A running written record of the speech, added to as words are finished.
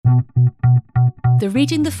The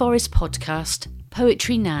Reading the Forest podcast,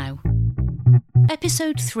 Poetry Now.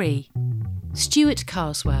 Episode 3, Stewart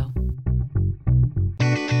Carswell.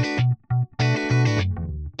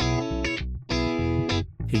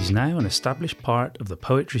 He's now an established part of the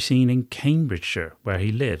poetry scene in Cambridgeshire, where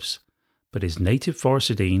he lives, but his native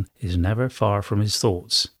Foresterdene is never far from his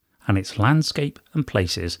thoughts, and its landscape and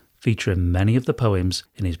places feature in many of the poems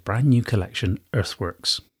in his brand new collection,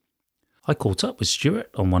 Earthworks. I caught up with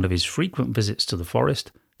Stewart on one of his frequent visits to the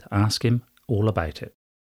forest to ask him all about it.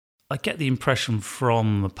 I get the impression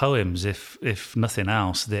from the poems, if nothing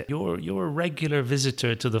else, that you're a regular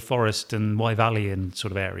visitor to the forest and Wye Valley and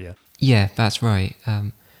sort of area. Yeah, that's right.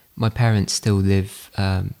 My parents still live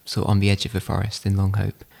sort of on the edge of the forest in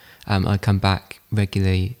Longhope. I come back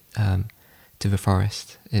regularly to the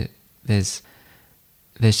forest. There's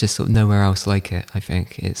just sort of nowhere else like it, I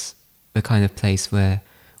think. It's the kind of place where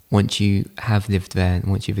once you have lived there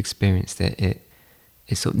and once you've experienced it,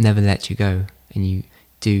 it sort of never lets you go, and you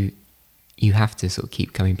have to sort of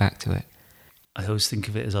keep coming back to it. I always think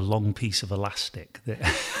of it as a long piece of elastic that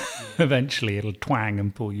eventually it'll twang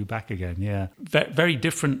and pull you back again. Yeah, very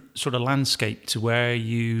different sort of landscape to where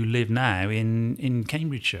you live now in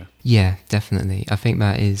Cambridgeshire. Yeah, definitely. I think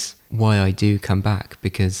that is why I do come back,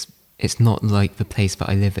 because it's not like the place that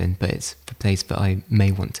I live in, but it's the place that I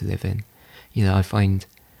may want to live in. You know, I find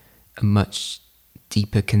a much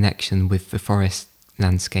deeper connection with the forest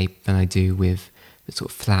landscape than I do with the sort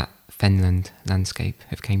of flat fenland landscape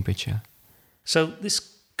of Cambridgeshire. So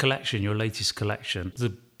this collection, your latest collection,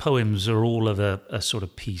 the poems are all of a sort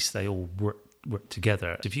of piece. They all work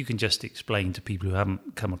together. If you can just explain to people who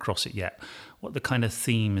haven't come across it yet what the kind of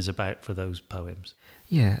theme is about for those poems.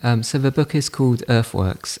 Yeah, so the book is called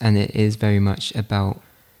Earthworks, and it is very much about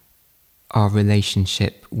our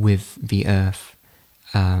relationship with the earth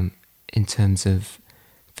in terms of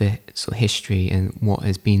the sort of history and what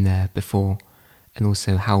has been there before, and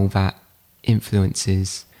also how that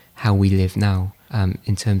influences how we live now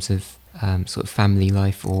in terms of sort of family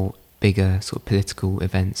life or bigger sort of political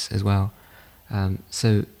events as well.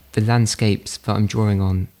 So the landscapes that I'm drawing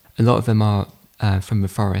on, a lot of them are from the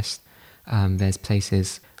forest. There's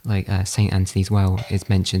places like St. Anthony's Well is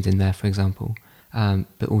mentioned in there, for example,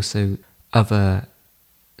 but also other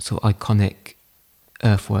sort of iconic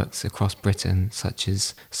earthworks across Britain, such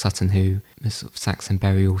as Sutton Hoo, the sort of Saxon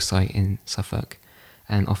burial site in Suffolk,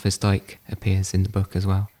 and Offa's Dyke appears in the book as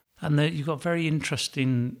well. And you've got a very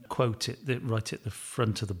interesting quote right at the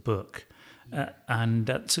front of the book.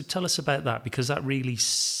 So tell us about that, because that really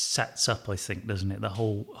sets up, I think, doesn't it, the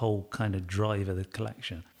whole kind of drive of the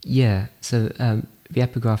collection. Yeah, so the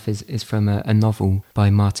epigraph is from a novel by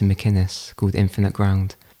Martin McInnes called Infinite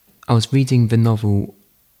Ground. I was reading the novel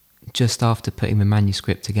just after putting the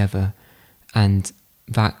manuscript together, and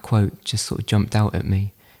that quote just sort of jumped out at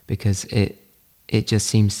me, because it just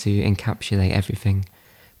seems to encapsulate everything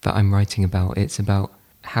that I'm writing about. It's about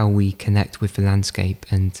how we connect with the landscape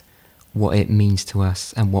and what it means to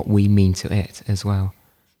us and what we mean to it as well.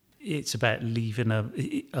 It's about leaving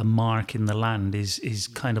a mark in the land is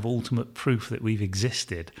kind of ultimate proof that we've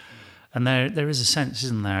existed. And there is a sense,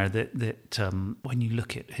 isn't there, that when you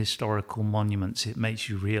look at historical monuments, it makes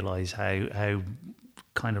you realise how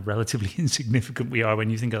kind of relatively insignificant we are when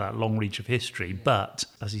you think of that long reach of history. But,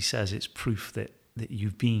 as he says, it's proof that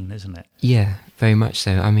you've been, isn't it? Yeah, very much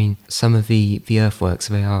so. I mean, some of the earthworks,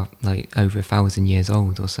 they are like over 1,000 years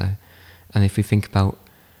old or so. And if we think about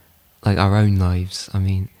like our own lives, I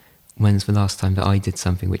mean, when's the last time that I did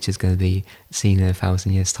something which is going to be seen in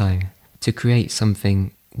 1,000 years' time? To create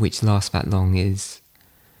something which lasts that long is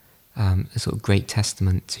a sort of great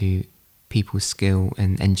testament to people's skill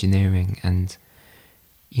and engineering, and,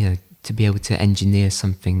 you know, to be able to engineer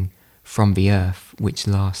something from the earth which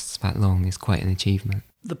lasts that long is quite an achievement.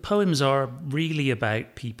 The poems are really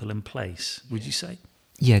about people and place, would you say?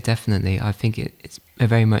 Yeah, definitely. I think it's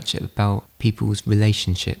very much about people's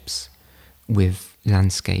relationships with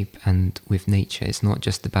landscape and with nature. It's not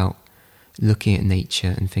just about looking at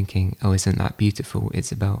nature and thinking, oh, isn't that beautiful?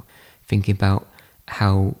 It's about thinking about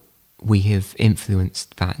how we have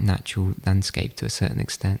influenced that natural landscape to a certain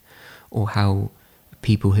extent, or how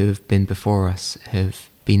people who have been before us have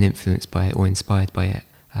been influenced by it or inspired by it.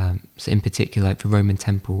 So in particular, like the Roman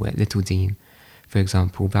temple at Little Dean, for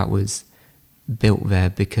example, that was built there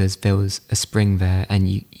because there was a spring there,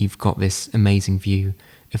 and you've got this amazing view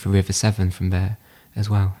of the River Severn from there as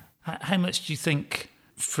well. How much do you think,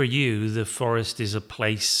 for you, the forest is a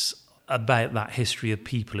place about that history of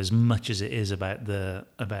people as much as it is about the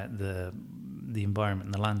environment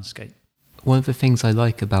and the landscape? One of the things I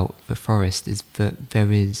like about the forest is that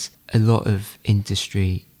there is a lot of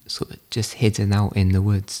industry sort of just hidden out in the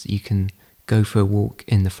woods. You can go for a walk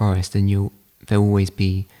in the forest and there'll always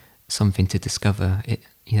be something to discover.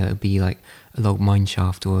 It'll be like a log mine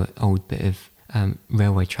shaft or an old bit of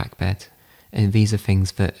railway track bed. And these are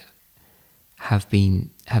things that have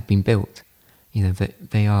been built.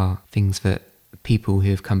 That they are things that people who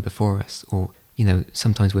have come before us, or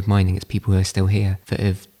sometimes with mining it's people who are still here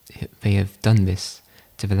that they have done this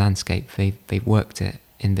to the landscape. They've worked it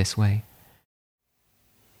in this way.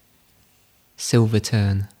 Silver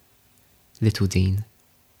Turn, Little Dean.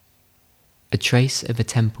 A trace of a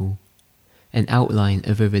temple, an outline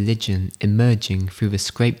of a religion emerging through the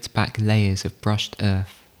scraped back layers of brushed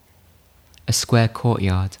earth. A square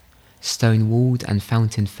courtyard, stone-walled and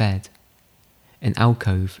fountain-fed, an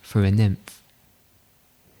alcove for a nymph.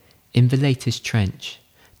 In the latest trench,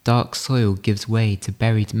 dark soil gives way to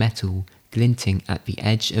buried metal glinting at the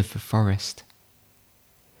edge of the forest.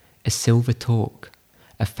 A silver torque,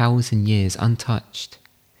 1,000 years untouched,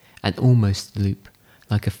 an almost loop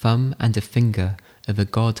like a thumb and a finger of a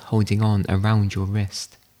god holding on around your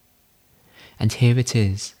wrist. And here it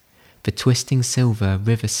is, the twisting silver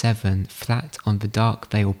River Severn flat on the dark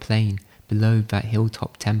Vale Plain below that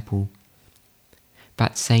hilltop temple.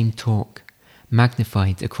 That same torque,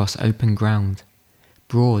 magnified across open ground,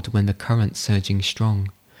 broad when the current surging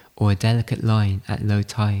strong, or a delicate line at low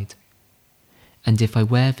tide. And if I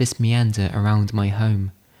wear this meander around my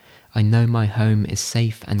home, I know my home is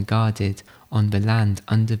safe and guarded on the land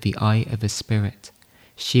under the eye of a spirit,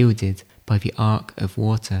 shielded by the arc of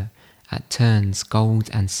water, at turns gold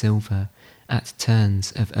and silver, at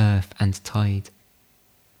turns of earth and tide.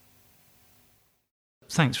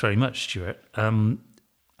 Thanks very much, Stuart.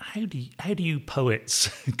 How do you poets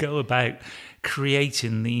go about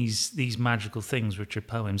creating these magical things which are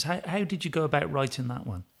poems? How did you go about writing that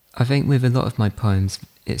one? I think with a lot of my poems,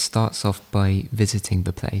 it starts off by visiting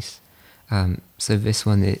the place. So this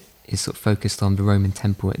one it is sort of focused on the Roman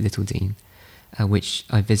temple at Little Dean, which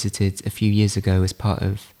I visited a few years ago as part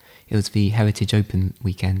of, it was the Heritage Open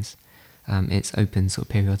weekends. It's open sort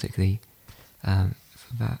of periodically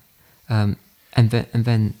for that. And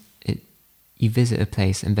then you visit a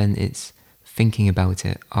place and then it's thinking about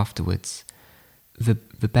it afterwards. The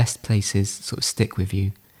best places sort of stick with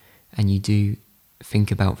you, and you do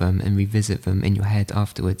think about them and revisit them in your head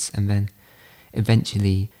afterwards, and then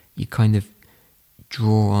eventually you kind of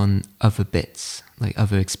draw on other bits, like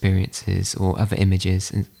other experiences or other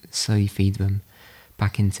images, and slowly feed them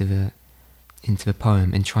back into the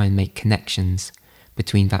poem and try and make connections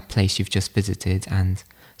between that place you've just visited and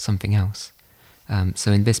something else.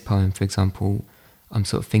 So in this poem, for example, I'm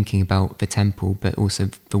sort of thinking about the temple, but also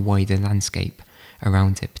the wider landscape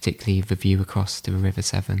around it, particularly the view across to the River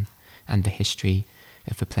Severn and the history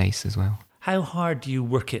of the place as well. How hard do you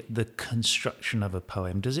work at the construction of a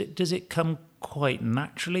poem? Does it come quite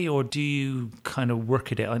naturally, or do you kind of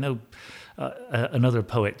work at it? I know another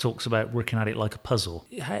poet talks about working at it like a puzzle.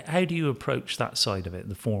 How do you approach that side of it,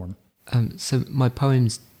 the form? So my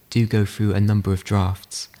poems do go through a number of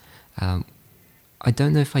drafts. I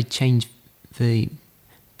don't know if I change the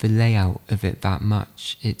layout of it that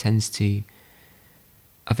much. It tends to,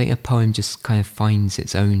 I think a poem just kind of finds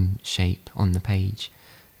its own shape on the page.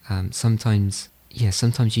 Sometimes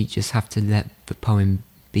you just have to let the poem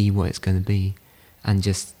be what it's going to be, and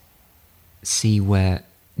just see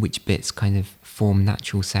which bits kind of form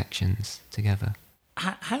natural sections together.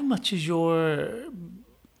 How much is your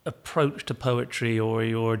approach to poetry,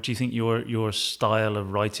 or do you think your style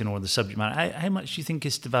of writing or the subject matter, how much do you think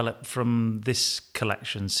is developed from this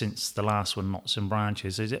collection since the last one, Knots and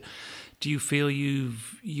Branches? Do you feel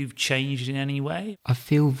you've changed in any way? I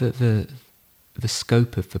feel that the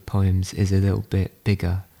scope of the poems is a little bit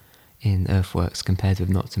bigger in Earthworks compared with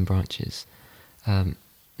Knots and Branches.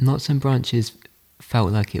 Knots and Branches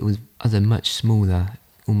felt like it was much smaller,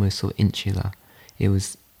 almost sort of insular. It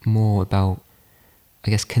was more about, I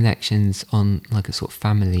guess, connections on like a sort of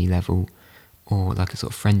family level or like a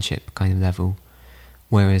sort of friendship kind of level,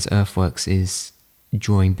 whereas Earthworks is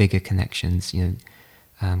drawing bigger connections,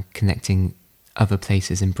 connecting other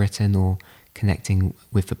places in Britain or connecting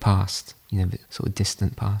with the past, the sort of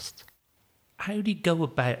distant past. How do you go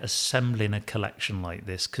about assembling a collection like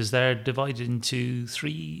this? Because they're divided into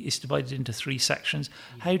three sections.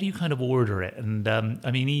 How do you kind of order it?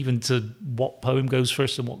 And even to what poem goes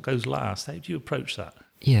first and what goes last, how do you approach that?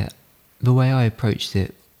 Yeah, the way I approached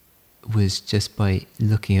it was just by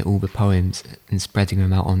looking at all the poems and spreading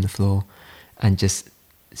them out on the floor and just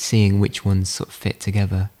seeing which ones sort of fit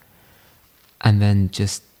together. And then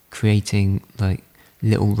just creating like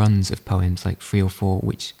little runs of poems, like 3 or 4,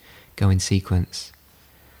 which go in sequence.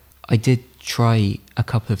 I did try a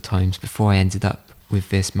couple of times before I ended up with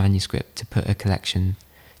this manuscript to put a collection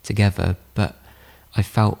together, but I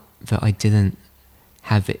felt that I didn't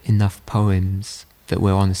have enough poems that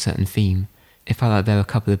were on a certain theme. It felt like there were a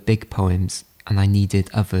couple of big poems and I needed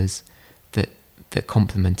others that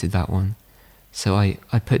complemented that one. So I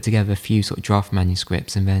put together a few sort of draft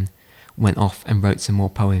manuscripts and then went off and wrote some more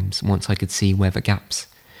poems once I could see where the gaps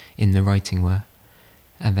in the writing were.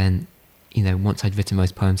 And then, once I'd written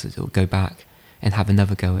those poems, I'd sort of go back and have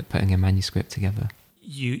another go at putting a manuscript together.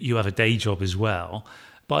 You have a day job as well,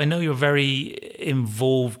 but I know you're very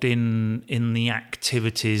involved in the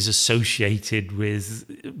activities associated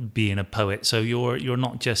with being a poet. So you're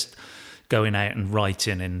not just going out and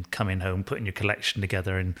writing and coming home, putting your collection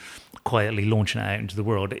together and quietly launching it out into the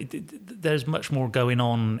world. There's much more going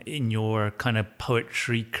on in your kind of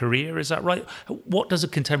poetry career, is that right? What does a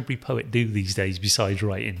contemporary poet do these days besides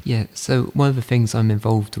writing? Yeah, so one of the things I'm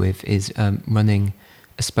involved with is running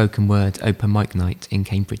a spoken word open mic night in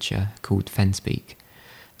Cambridgeshire called Fen Speak.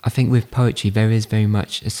 I think with poetry there is very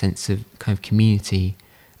much a sense of kind of community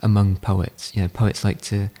among poets.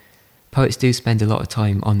 Poets do spend a lot of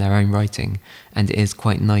time on their own writing, and it is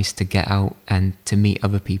quite nice to get out and to meet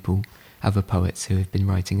other people, other poets who have been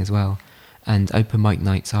writing as well. And open mic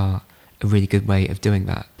nights are a really good way of doing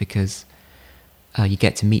that, because you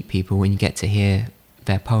get to meet people and you get to hear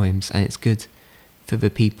their poems, and it's good for the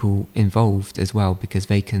people involved as well, because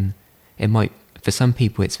for some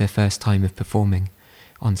people it's their first time of performing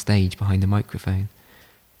on stage behind a microphone.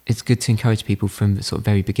 It's good to encourage people from the sort of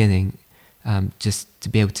very beginning, just to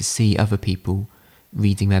be able to see other people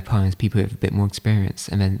reading their poems, people who have a bit more experience,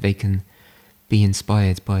 and then they can be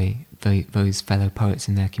inspired by those fellow poets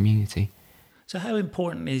in their community. So how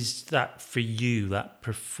important is that for you, that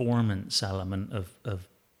performance element of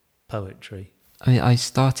poetry? I mean, I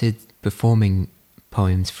started performing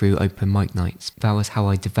poems through open mic nights. That was how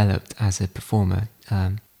I developed as a performer.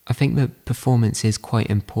 I think that performance is quite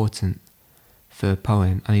important for a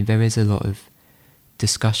poem. I mean, there is a lot of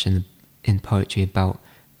discussion in poetry about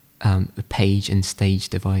the page and stage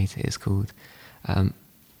divide, it's called. And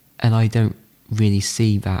I don't really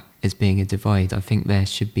see that as being a divide. I think there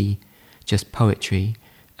should be just poetry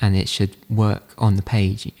and it should work on the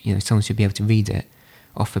page. Someone should be able to read it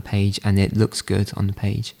off the page and it looks good on the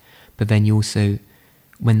page. But then you also,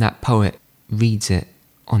 when that poet reads it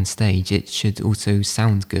on stage, it should also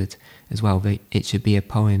sound good as well. It should be a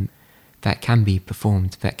poem that can be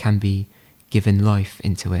performed, that can be given life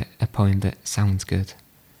into it, a poem that sounds good.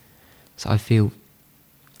 So I feel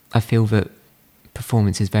that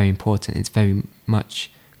performance is very important. It's very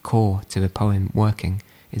much core to the poem working,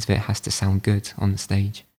 is that it has to sound good on the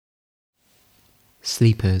stage.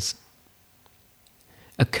 Sleepers.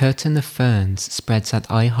 A curtain of ferns spreads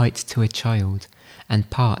at eye height to a child and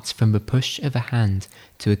parts from the push of a hand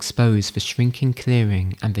to expose the shrinking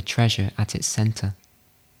clearing and the treasure at its centre.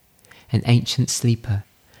 An ancient sleeper,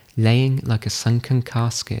 laying like a sunken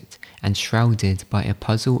casket and shrouded by a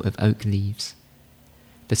puzzle of oak leaves.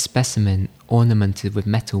 The specimen ornamented with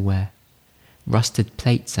metalware, rusted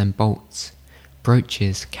plates and bolts,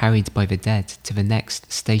 brooches carried by the dead to the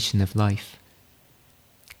next station of life.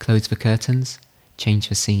 Close the curtains, change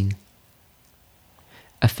the scene.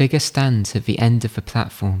 A figure stands at the end of the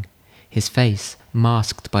platform, his face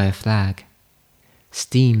masked by a flag.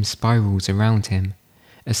 Steam spirals around him,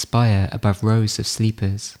 a spire above rows of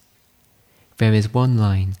sleepers. There is one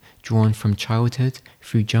line drawn from childhood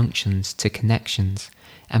through junctions to connections,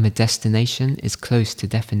 and the destination is close to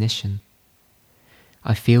definition.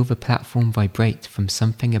 I feel the platform vibrate from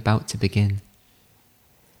something about to begin.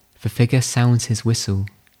 The figure sounds his whistle,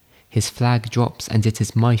 his flag drops, and it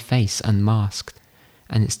is my face unmasked,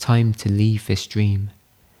 and it's time to leave this dream.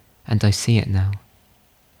 And I see it now.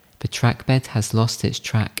 The trackbed has lost its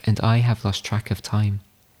track, and I have lost track of time.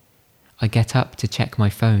 I get up to check my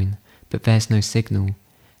phone, but there's no signal,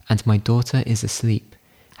 and my daughter is asleep,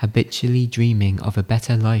 habitually dreaming of a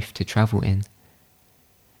better life to travel in.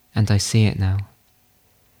 And I see it now.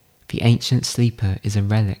 The ancient sleeper is a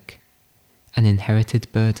relic, an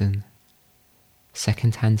inherited burden,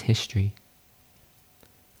 second-hand history.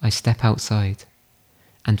 I step outside,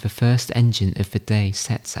 and the first engine of the day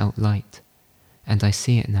sets out light, and I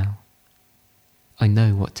see it now. I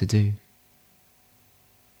know what to do.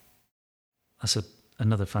 That's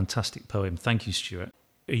another fantastic poem. Thank you, Stuart.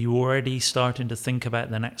 Are you already starting to think about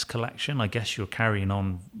the next collection? I guess you're carrying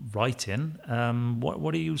on writing.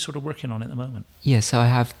 What are you sort of working on at the moment? Yeah, so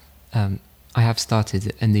I have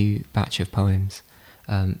started a new batch of poems.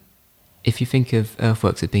 If you think of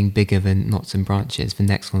Earthworks as being bigger than Knots and Branches, the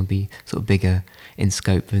next one will be sort of bigger in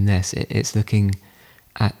scope than this. It's looking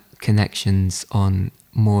at connections on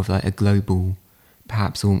more of like a global,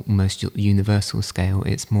 perhaps almost universal scale.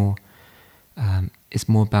 It's more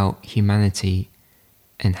about humanity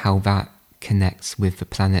and how that connects with the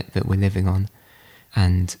planet that we're living on,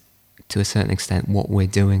 and to a certain extent what we're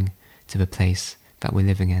doing to the place that we're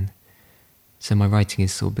living in. So my writing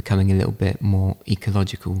is sort of becoming a little bit more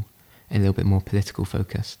ecological, a little bit more political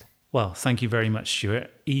focused. Well, thank you very much,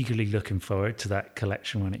 Stuart. Eagerly looking forward to that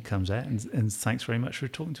collection when it comes out, and thanks very much for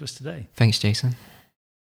talking to us today. Thanks, Jason.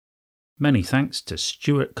 Many thanks to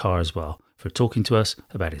Stewart Carswell for talking to us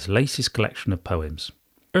about his latest collection of poems.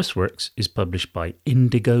 Earthworks is published by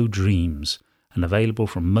Indigo Dreams and available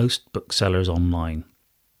from most booksellers online.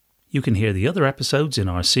 You can hear the other episodes in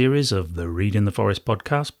our series of the Read in the Forest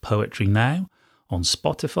podcast, Poetry Now, on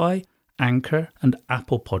Spotify, Anchor and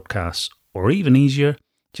Apple Podcasts, or even easier,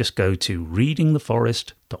 just go to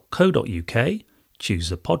readingtheforest.co.uk, choose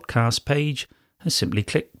the podcast page and simply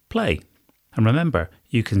click play. And remember,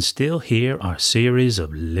 you can still hear our series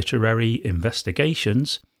of literary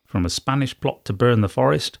investigations, from a Spanish plot to burn the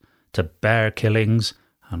forest, to bear killings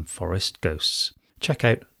and forest ghosts. Check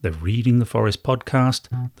out the Reading the Forest podcast,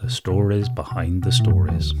 the stories behind the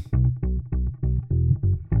stories.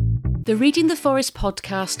 The Reading the Forest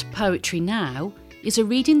podcast, Poetry Now, is a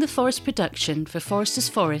Reading the Forest production for Foresters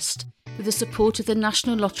Forest with the support of the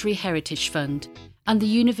National Lottery Heritage Fund and the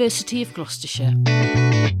University of Gloucestershire.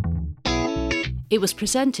 It was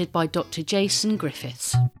presented by Dr. Jason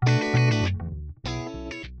Griffiths.